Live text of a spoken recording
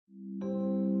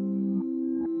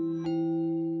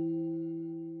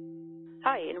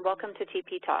Hi, and welcome to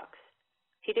TP Talks,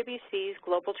 PwC's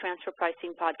Global Transfer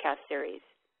Pricing podcast series.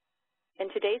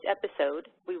 In today's episode,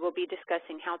 we will be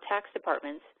discussing how tax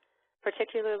departments,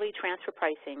 particularly transfer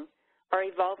pricing, are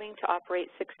evolving to operate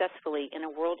successfully in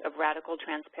a world of radical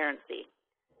transparency.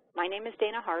 My name is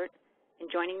Dana Hart,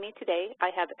 and joining me today,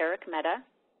 I have Eric Mehta,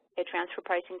 a transfer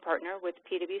pricing partner with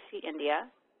PwC India,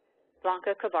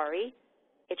 Blanca Kavari,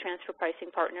 a transfer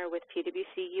pricing partner with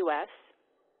PwC US,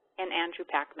 and Andrew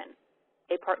Packman,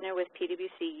 a partner with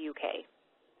PwC UK.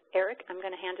 Eric, I'm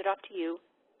going to hand it off to you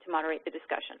to moderate the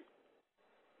discussion.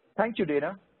 Thank you,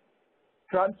 Dana.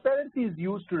 Transparency is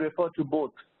used to refer to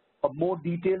both a more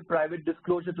detailed private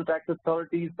disclosure to tax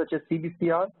authorities such as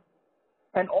CBCR,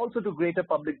 and also to greater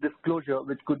public disclosure,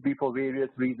 which could be for various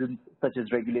reasons such as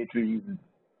regulatory reasons.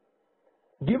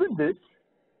 Given this,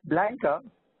 Blanca,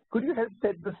 could you help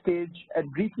set the stage and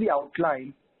briefly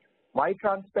outline why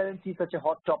transparency is such a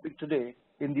hot topic today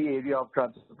in the area of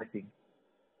transfer pricing?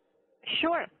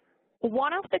 Sure.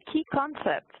 One of the key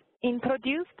concepts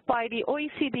introduced by the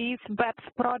OECD's BEPS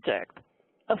project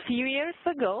a few years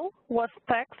ago was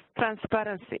tax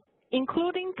transparency,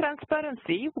 including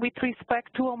transparency with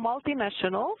respect to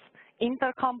multinationals,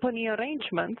 intercompany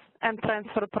arrangements, and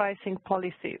transfer pricing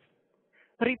policies.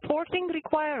 Reporting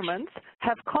requirements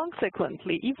have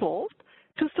consequently evolved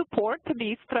to support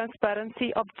these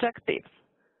transparency objectives,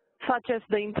 such as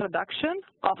the introduction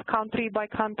of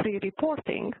country-by-country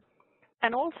reporting,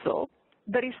 and also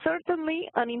there is certainly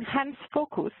an enhanced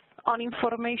focus on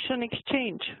information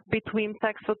exchange between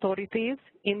tax authorities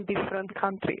in different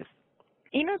countries.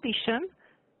 In addition,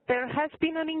 there has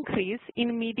been an increase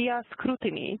in media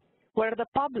scrutiny where the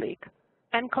public,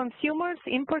 and consumers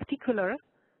in particular,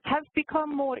 have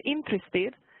become more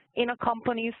interested in a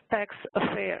company's tax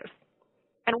affairs.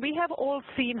 And we have all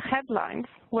seen headlines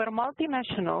where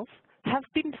multinationals have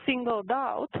been singled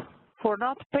out for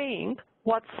not paying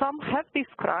what some have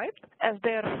described as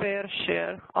their fair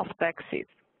share of taxes.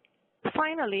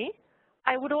 Finally,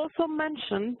 I would also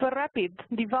mention the rapid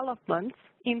developments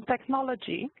in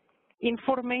technology,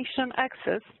 information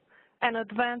access, and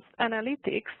advanced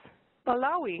analytics,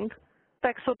 allowing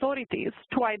tax authorities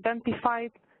to identify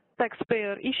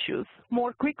taxpayer issues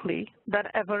more quickly than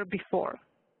ever before.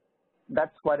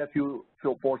 That's quite a few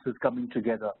forces coming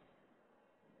together.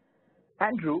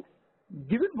 Andrew,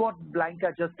 given what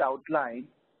Blanca just outlined,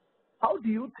 how do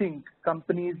you think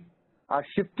companies are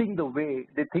shifting the way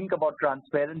they think about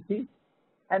transparency?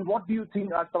 And what do you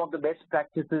think are some of the best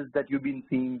practices that you've been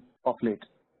seeing of late?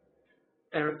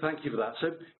 Eric, thank you for that.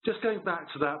 So just going back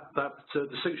to that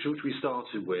distinction which we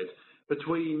started with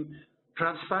between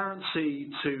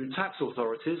transparency to tax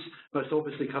authorities, most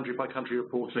obviously country-by-country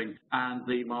reporting and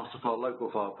the master file local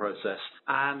file process,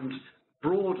 and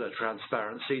broader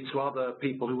transparency to other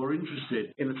people who are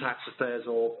interested in the tax affairs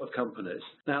of companies.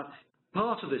 Now,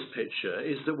 part of this picture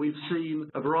is that we've seen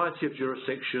a variety of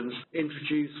jurisdictions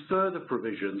introduce further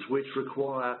provisions which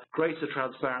require greater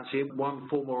transparency in one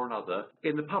form or another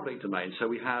in the public domain. So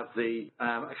we have the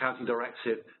Accounting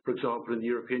Directive, for example, in the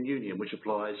European Union, which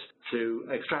applies to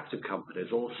extractive companies,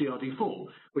 or CRD4,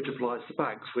 which applies to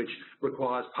banks, which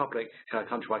requires public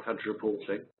country-by-country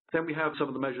reporting. Then we have some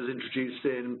of the measures introduced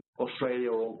in Australia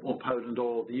or Poland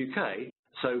or the UK.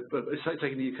 So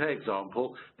taking the UK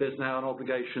example, there's now an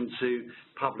obligation to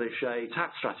publish a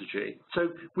tax strategy. So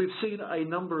we've seen a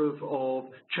number of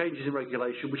changes in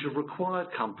regulation which have required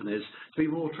companies to be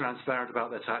more transparent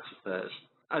about their tax affairs.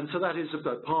 And so that is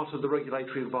a part of the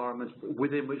regulatory environment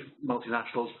within which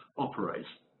multinationals operate.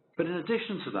 But in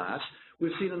addition to that,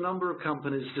 we've seen a number of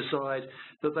companies decide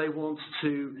that they want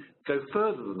to go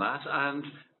further than that and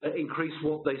increase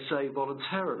what they say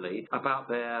voluntarily about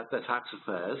their tax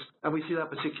affairs. And we see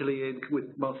that particularly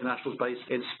with multinationals based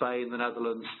in Spain, the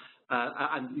Netherlands,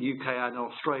 and UK and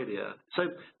Australia. So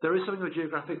there is something of a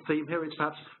geographic theme here. It's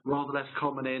perhaps rather less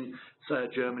common in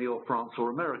Germany or France or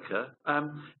America.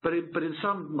 But in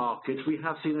some markets, we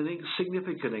have seen a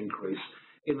significant increase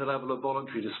in the level of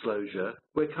voluntary disclosure,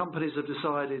 where companies have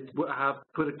decided have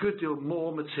put a good deal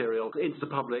more material into the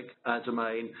public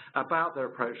domain about their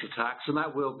approach to tax, and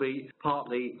that will be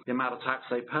partly the amount of tax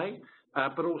they pay,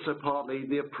 but also partly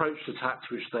the approach to tax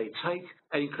which they take,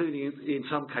 including, in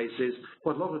some cases,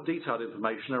 quite a lot of detailed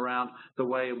information around the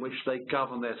way in which they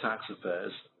govern their tax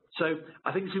affairs. So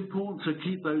I think it's important to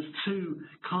keep those two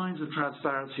kinds of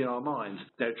transparency in our minds.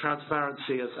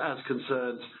 Transparency as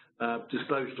concerns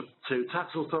disclosure to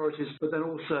tax authorities, but then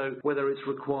also whether it's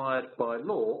required by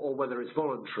law or whether it's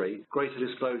voluntary, greater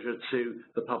disclosure to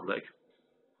the public.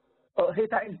 Hey,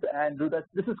 thanks, Andrew.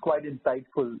 This is quite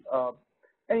insightful.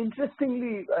 And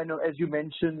interestingly, I know, as you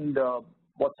mentioned,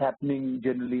 what's happening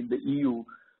generally in the EU.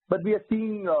 But we are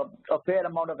seeing a fair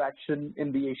amount of action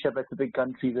in the Asia-Pacific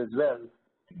countries as well.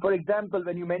 For example,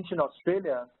 when you mention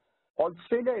Australia,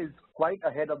 Australia is quite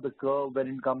ahead of the curve when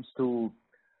it comes to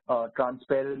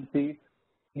transparency.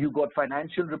 You've got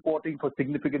financial reporting for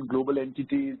significant global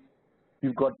entities.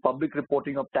 You've got public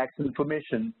reporting of tax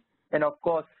information. And of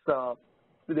course,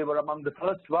 they were among the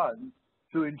first ones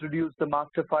to introduce the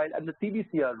master file and the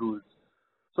CBCR rules.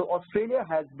 So Australia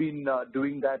has been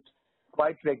doing that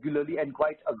quite regularly and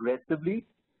quite aggressively.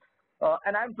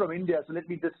 And I'm from India, so let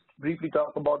me just briefly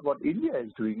talk about what India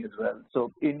is doing as well.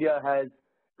 So India has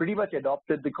pretty much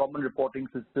adopted the common reporting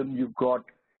system. You've got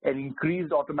an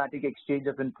increased automatic exchange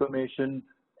of information.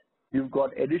 You've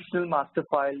got additional master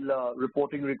file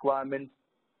reporting requirements,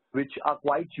 which are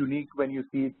quite unique when you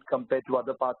see it compared to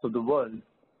other parts of the world.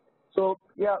 So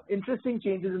yeah, interesting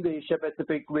changes in the Asia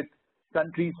Pacific, with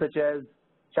countries such as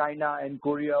China and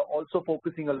Korea also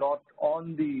focusing a lot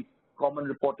on the common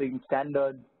reporting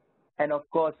standards. And of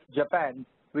course, Japan,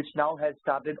 which now has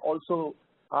started also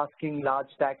asking large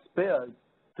taxpayers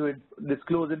to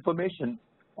disclose information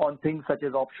on things such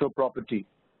as offshore property.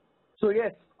 So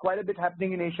yes, quite a bit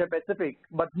happening in Asia Pacific.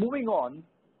 But moving on,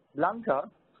 Blanca,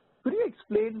 could you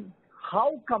explain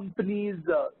how companies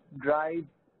drive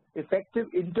effective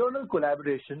internal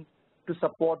collaboration to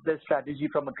support their strategy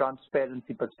from a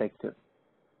transparency perspective?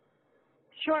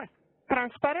 Sure.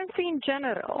 Transparency in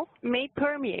general may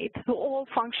permeate to all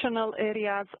functional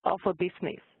areas of a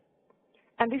business.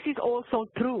 And this is also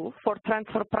true for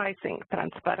transfer pricing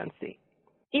transparency.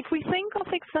 If we think of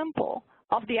example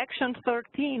of the Action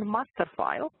 13 master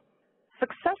file,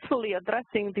 successfully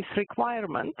addressing this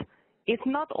requirement is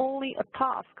not only a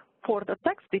task for the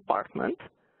tax department,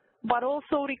 but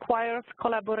also requires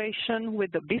collaboration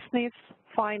with the business,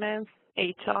 finance,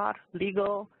 HR,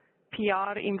 legal,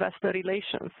 PR, investor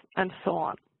relations, and so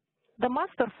on. The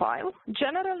master file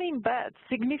generally embeds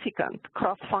significant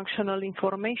cross-functional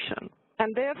information,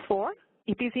 and therefore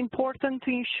it is important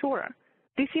to ensure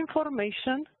this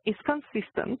information is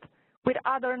consistent with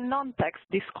other non-tax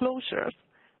disclosures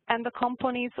and the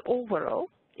company's overall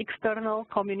external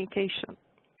communication.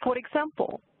 For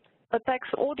example, a tax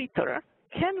auditor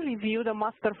can review the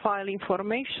master file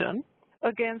information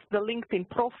against the LinkedIn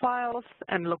profiles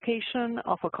and location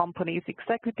of a company's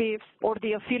executives or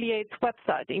the affiliate's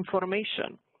website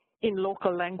information in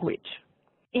local language.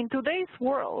 In today's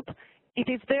world, it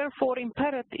is therefore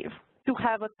imperative to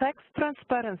have a tax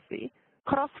transparency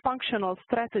cross-functional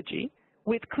strategy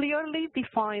with clearly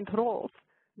defined roles,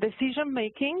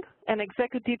 decision-making, and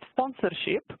executive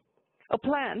sponsorship, a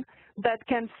plan that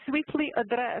can swiftly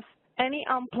address any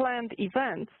unplanned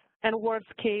events and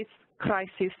worst-case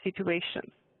crisis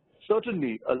situations.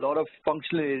 Certainly, a lot of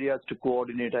functional areas to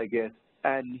coordinate, I guess,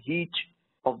 and each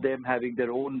of them having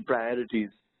their own priorities.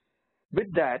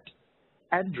 With that,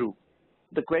 Andrew,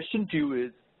 the question to you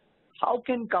is, how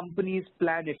can companies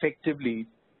plan effectively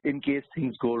in case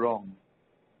things go wrong?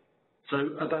 So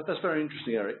that's very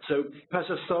interesting, Eric. So perhaps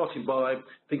just starting by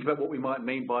thinking about what we might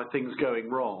mean by things going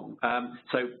wrong.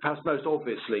 So perhaps most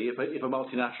obviously, if a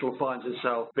multinational finds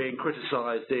itself being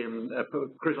criticised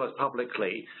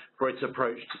publicly for its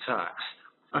approach to tax,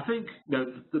 I think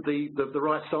the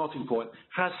right starting point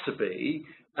has to be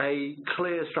a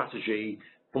clear strategy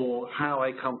for how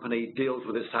a company deals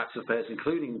with its tax affairs,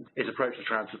 including its approach to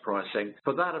transfer pricing,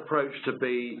 for that approach to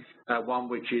be one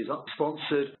which is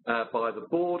sponsored by the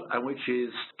board and which is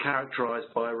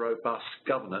characterized by robust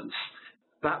governance.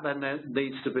 That then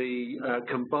needs to be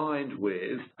combined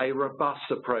with a robust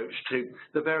approach to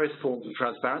the various forms of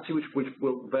transparency, which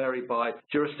will vary by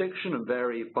jurisdiction and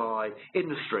vary by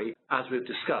industry, as we've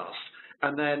discussed.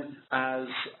 And then, as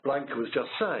Blanca was just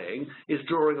saying, is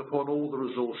drawing upon all the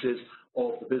resources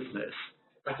of the business.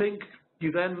 I think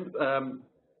you then,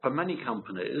 for many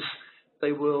companies,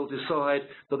 they will decide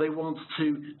that they want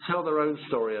to tell their own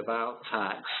story about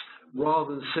tax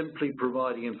rather than simply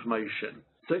providing information.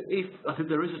 So I think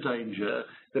there is a danger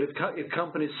that if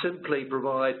companies simply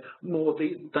provide more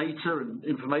data and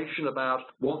information about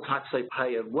what tax they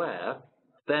pay and where,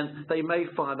 then they may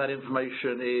find that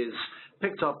information is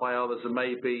picked up by others and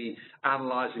may be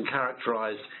analysed and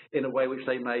characterised in a way which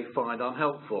they may find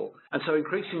unhelpful. And so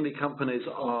increasingly companies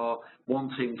are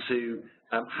wanting to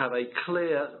have a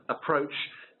clear approach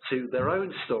to their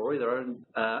own story, their own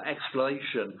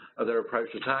explanation of their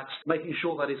approach to tax, making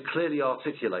sure that is clearly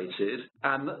articulated,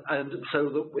 and so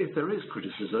that if there is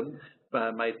criticism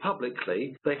made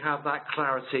publicly, they have that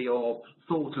clarity of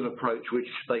thought and approach which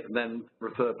they can then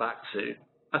refer back to.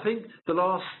 I think the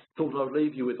last thought I'll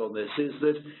leave you with on this is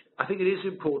that I think it is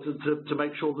important to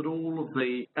make sure that all of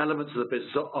the elements of the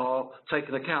business are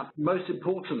taken account. Most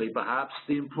importantly, perhaps,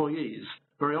 the employees.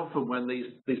 Very often when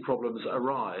these problems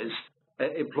arise,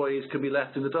 employees can be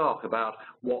left in the dark about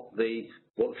what the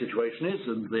situation is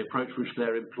and the approach which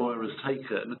their employer has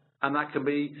taken, and that can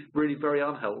be really very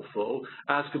unhelpful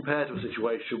as compared to a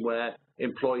situation where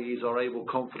employees are able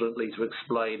confidently to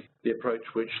explain the approach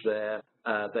which their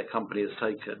company has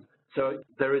taken. So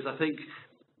there is, I think,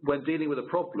 when dealing with a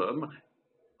problem,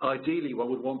 ideally one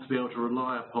would want to be able to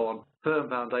rely upon firm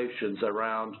foundations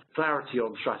around clarity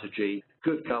on strategy,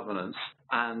 good governance,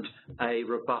 and a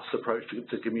robust approach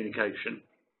to communication.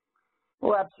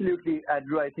 Oh, absolutely,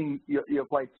 Andrew. I think you're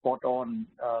quite spot on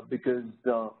because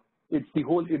it's the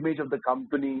whole image of the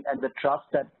company and the trust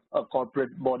that a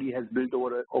corporate body has built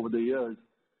over the years,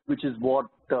 which is what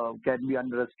can be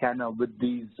under a scanner with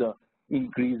these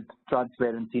increased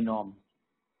transparency norms.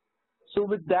 So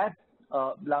with that,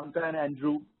 Blanca and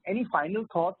Andrew, any final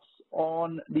thoughts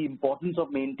on the importance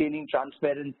of maintaining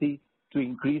transparency to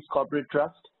increase corporate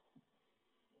trust?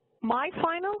 My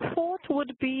final thought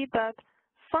would be that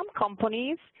some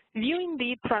companies view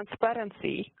indeed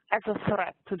transparency as a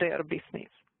threat to their business,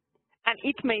 and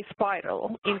it may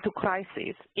spiral into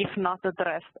crisis if not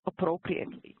addressed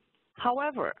appropriately.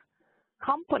 However,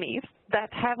 companies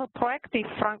that have a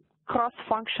proactive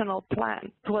cross-functional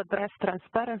plan to address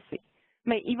transparency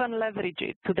may even leverage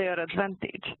it to their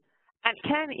advantage and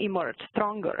can emerge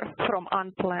stronger from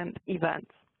unplanned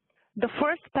events. The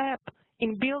first step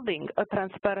in building a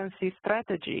transparency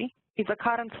strategy is a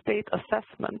current state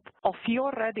assessment of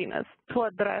your readiness to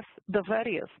address the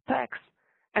various tax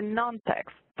and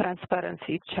non-tax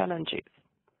transparency challenges.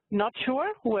 Not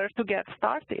sure where to get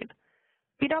started?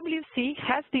 PwC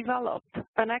has developed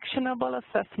an actionable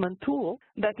assessment tool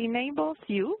that enables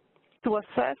you to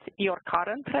assess your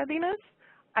current readiness,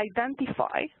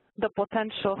 identify the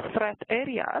potential threat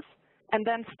areas, and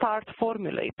then start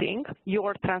formulating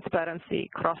your transparency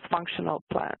cross-functional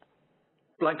plan.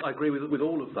 Blanca, I agree with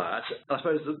all of that. I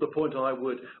suppose the point I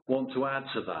would want to add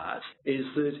to that is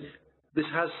that this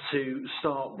has to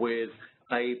start with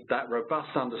that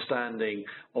robust understanding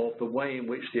of the way in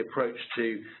which the approach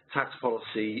to tax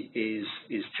policy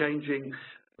is changing.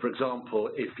 For example,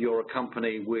 if you're a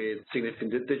company with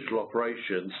significant digital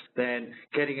operations, then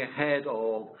getting ahead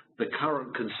of the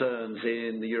current concerns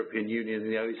in the European Union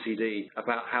and the OECD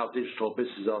about how digital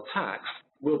businesses are taxed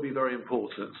will be very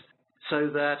important, so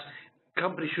that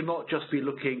companies should not just be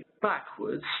looking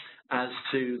backwards as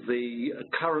to the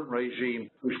current regime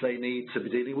which they need to be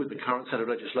dealing with, the current set of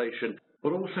legislation,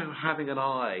 but also having an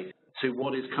eye to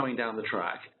what is coming down the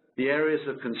track, the areas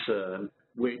of concern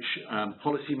which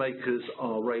policymakers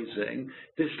are raising.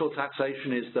 Digital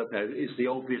taxation is the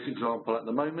obvious example at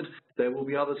the moment. There will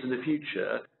be others in the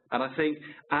future. And I think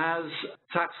as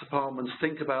tax departments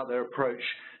think about their approach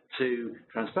to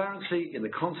transparency in the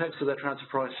context of their transfer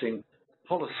pricing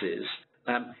policies,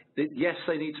 yes,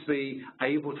 they need to be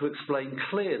able to explain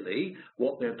clearly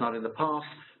what they've done in the past,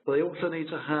 but they also need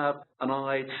to have an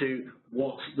eye to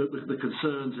what the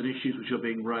concerns and issues which are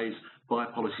being raised by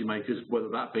policymakers, whether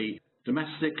that be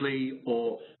domestically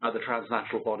or at the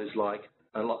transnational bodies like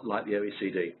the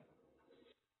OECD.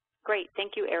 Great.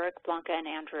 Thank you, Eric, Blanca, and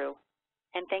Andrew.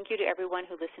 And thank you to everyone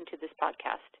who listened to this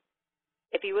podcast.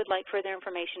 If you would like further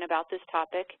information about this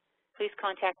topic, please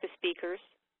contact the speakers.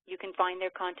 You can find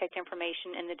their contact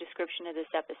information in the description of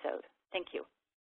this episode. Thank you.